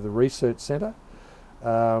can go to the research centre,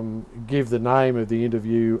 give the name of the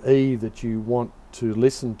interviewee that you want to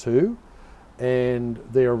listen to, and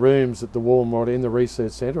there are rooms at the War Memorial in the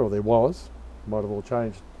research centre, or there was, might have all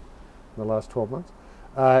changed in the last 12 months.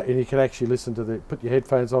 And you can actually put your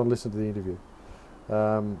headphones on, listen to the interview.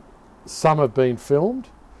 Some have been filmed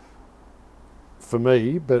for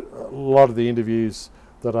me, but a lot of the interviews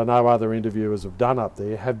that I know other interviewers have done up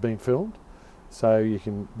there have been filmed. So you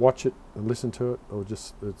can watch it and listen to it, or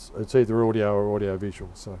just it's either audio or audio visual.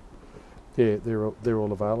 So yeah, they're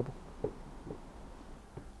all available.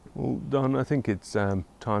 Well, Don, I think it's time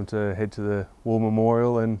to head to the War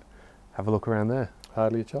Memorial and have a look around there.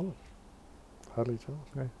 Hardly a challenge.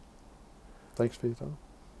 Great. Thanks for your time.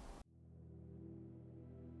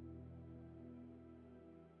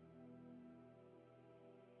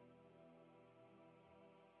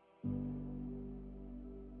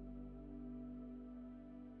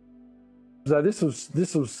 So this was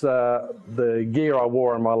the gear I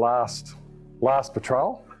wore on my last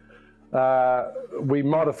patrol. We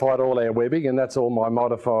modified all our webbing, and that's all my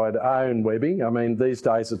modified own webbing. I mean, these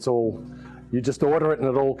days it's all, you just order it and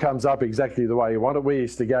it all comes up exactly the way you want it. We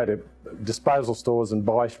used to go to disposal stores and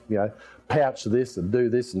buy, pouch this and do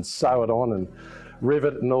this and sew it on and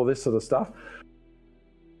rivet and all this sort of stuff.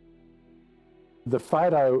 The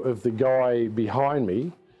photo of the guy behind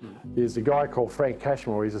me is a guy called Frank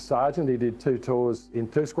Cashmore. He's a sergeant. He did 2 tours in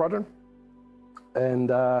 2 Squadron and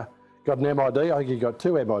got an MID. I think he got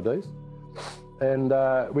 2 MIDs. And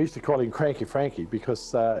we used to call him Cranky Frankie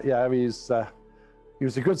because, he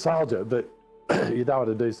was a good soldier, but you don't want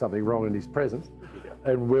to do something wrong in his presence.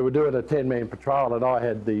 And we were doing a 10-man patrol, and I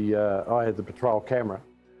had the patrol camera.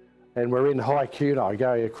 And we're in high kunai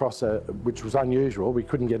going across which was unusual. We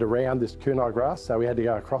couldn't get around this kunai grass, so we had to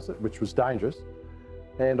go across it, which was dangerous.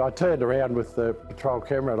 And I turned around with the patrol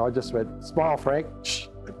camera and I just went, "Smile, Frank."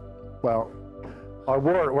 Well, I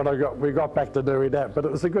wore it when we got back to doing that, but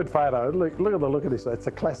it was a good photo. Look at the look of this. It's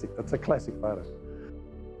a classic. It's a classic photo.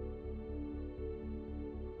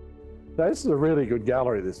 Now, this is a really good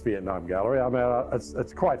gallery, this Vietnam gallery. I mean,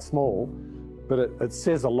 it's quite small, but it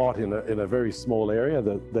says a lot in a very small area.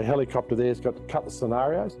 The helicopter there's got a couple of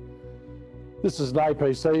scenarios. This is an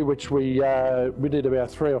APC, which we did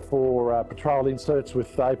about 3 or 4 patrol inserts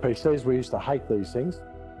with APCs. We used to hate these things.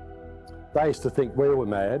 They used to think we were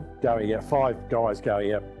mad, going out, 5 guys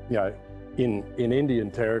going out, in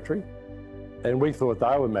Indian territory. And we thought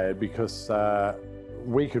they were mad because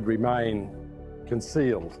we could remain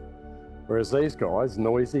concealed. Whereas these guys,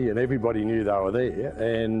 noisy, and everybody knew they were there.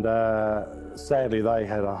 And sadly, they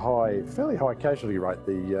had a fairly high casualty rate,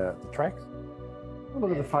 the tracks. Oh,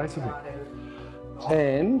 look at the face of it.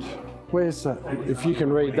 And if you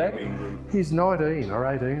can read that, he's 19 or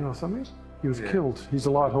 18 or something. He was killed. He's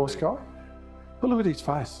a light horse guy. But look at his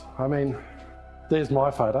face. I mean, there's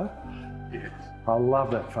my photo. I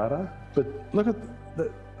love that photo. But look at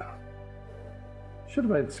the should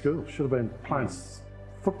have been at school, should have been playing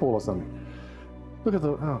football or something. Look at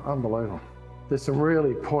unbelievable. There's some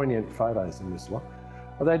really poignant photos in this lot.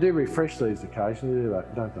 Well, they do refresh these occasionally,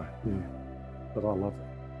 don't they? Yeah. But I love it.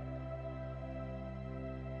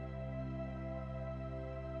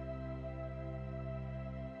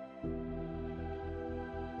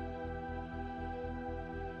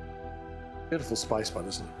 Beautiful space one,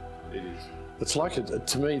 isn't it? It is. It's like,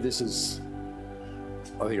 to me, this is,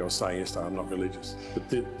 I think I was saying yesterday, I'm not religious, but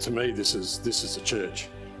to me, this is a church.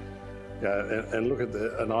 And look at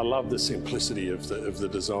and I love the simplicity of the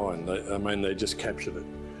design. They just captured it.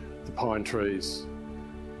 The pine trees,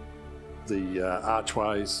 the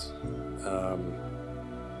archways,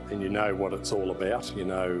 and you know what it's all about. You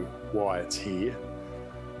know why it's here.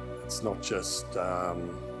 It's not just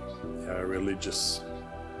religious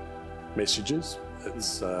messages.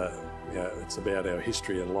 It's about our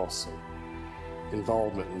history and loss, and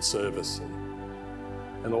involvement and service,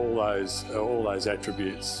 and all those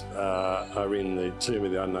attributes are in the Tomb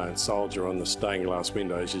of the Unknown Soldier on the stained glass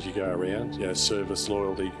windows as you go around. Service,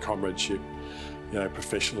 loyalty, comradeship,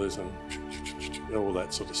 professionalism, all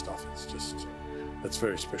that sort of stuff. It's a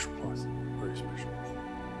very special place, very special.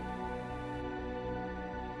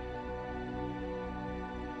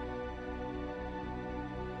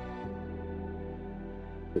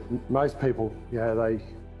 Most people,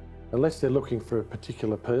 unless they're looking for a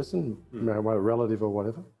particular person, a relative or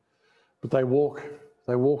whatever, but they walk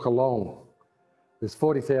along. There's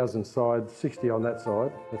 40,000 sides, 60 on that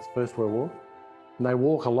side, that's First World War,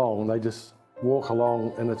 and they just walk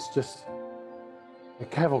along, and it's just a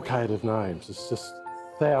cavalcade of names. It's just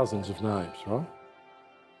thousands of names, right?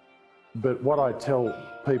 But what I tell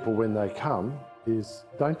people when they come is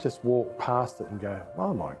don't just walk past it and go,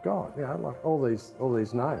 "Oh my God," like all these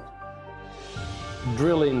names.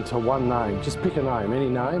 Drill into one name, just pick a name, any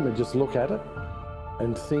name, and just look at it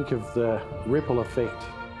and think of the ripple effect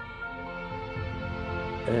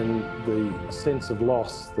and the sense of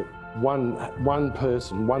loss that one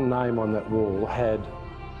person, one name on that wall had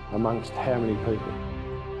amongst how many people.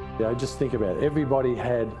 Just think about it. Everybody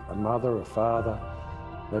had a mother, a father.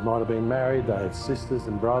 They might have been married, they had sisters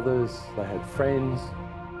and brothers, they had friends.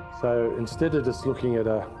 So instead of just looking at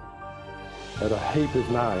a heap of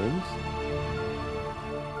names,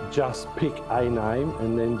 just pick a name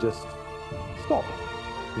and then just stop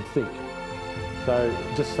and think. So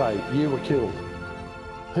just say, you were killed.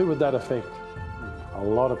 Who would that affect? A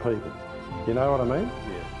lot of people. You know what I mean?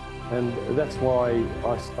 Yeah. And that's why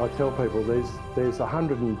I tell people there's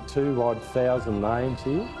 102,000 names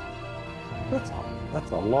here. That's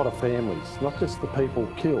a lot of families, not just the people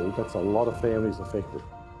killed. That's a lot of families affected.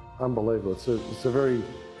 Unbelievable. It's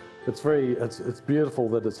beautiful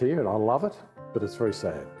that it's here, and I love it, but it's very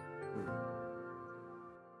sad.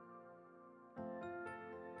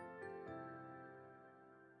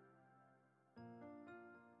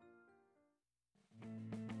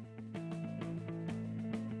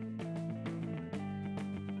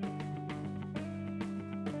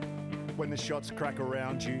 When the shots crack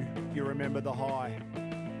around you, you remember the high.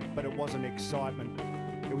 But it wasn't excitement,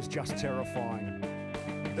 it was just terrifying.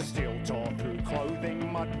 The steel tore through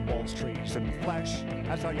clothing, mud walls walls, trees and flesh,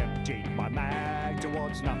 as I emptied my mag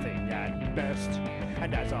towards nothing at best.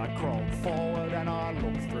 And as I crawled forward and I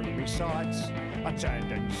looked through me sights, I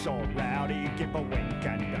turned and saw Rowdy give a wink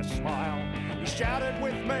and a smile. He shouted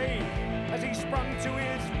with me as he sprung to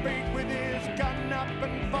his feet with his gun up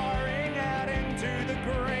and firing out into the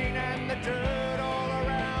green and the dirt all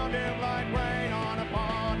around him like rain on a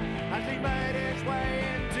pond as he made his way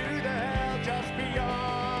into the hell just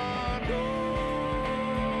beyond.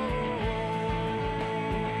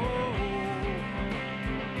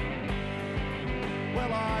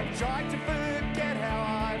 Well, I've tried to forget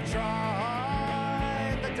how I've tried